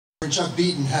Reverend Chuck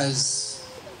Beaton has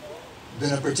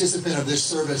been a participant of this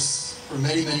service for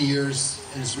many, many years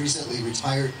and is recently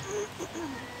retired.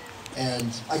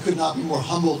 And I could not be more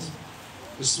humbled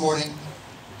this morning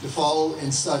to follow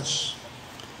in such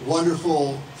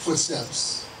wonderful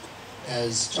footsteps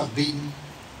as Chuck Beaton.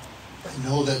 I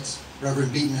know that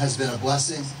Reverend Beaton has been a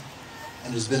blessing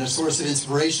and has been a source of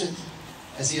inspiration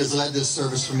as he has led this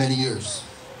service for many years.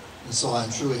 And so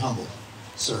I'm truly humbled,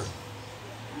 sir.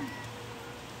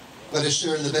 Let us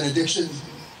share in the benediction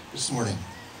this morning.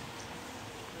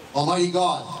 Almighty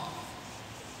God,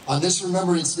 on this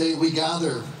Remembrance Day we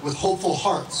gather with hopeful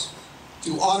hearts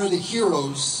to honor the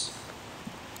heroes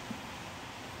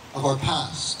of our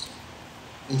past.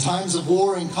 In times of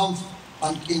war and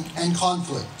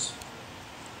conflict,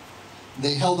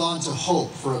 they held on to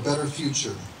hope for a better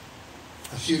future,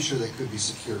 a future that could be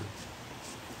secure.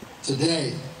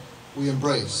 Today, we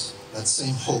embrace that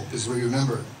same hope as we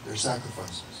remember their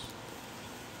sacrifices.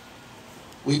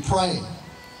 We pray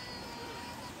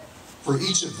for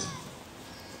each of them.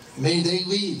 May they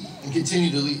lead and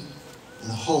continue to lead in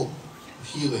the hope of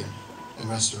healing and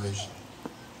restoration.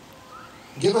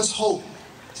 Give us hope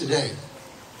today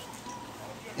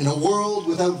in a world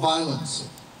without violence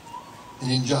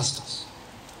and injustice.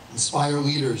 Inspire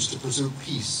leaders to pursue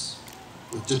peace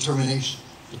with determination,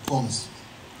 diplomacy,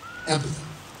 empathy.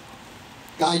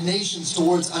 Guide nations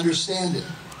towards understanding,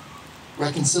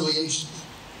 reconciliation,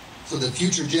 so that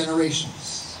future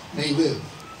generations may live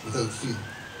without fear.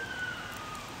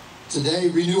 Today,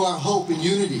 renew our hope in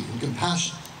unity and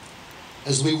compassion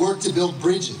as we work to build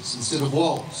bridges instead of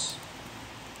walls.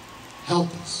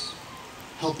 Help us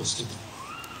today.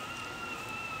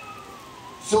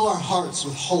 Fill our hearts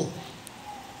with hope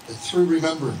that through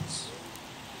remembrance,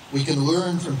 we can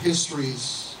learn from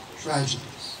history's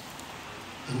tragedies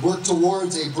and work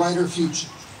towards a brighter future.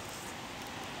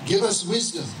 Give us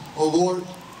wisdom, O Lord,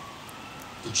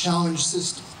 to challenge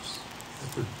systems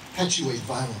that perpetuate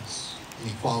violence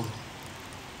and equality.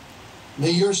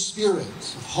 May your spirit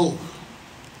of hope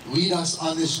lead us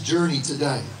on this journey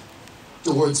today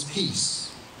towards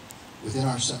peace within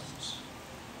ourselves,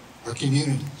 our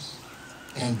communities,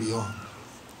 and beyond.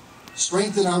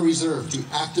 Strengthen our reserve to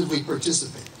actively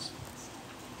participate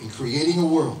in creating a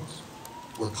world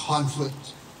where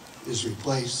conflict is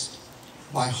replaced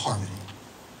by harmony.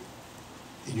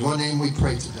 In your name we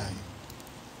pray today.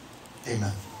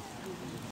 Amen.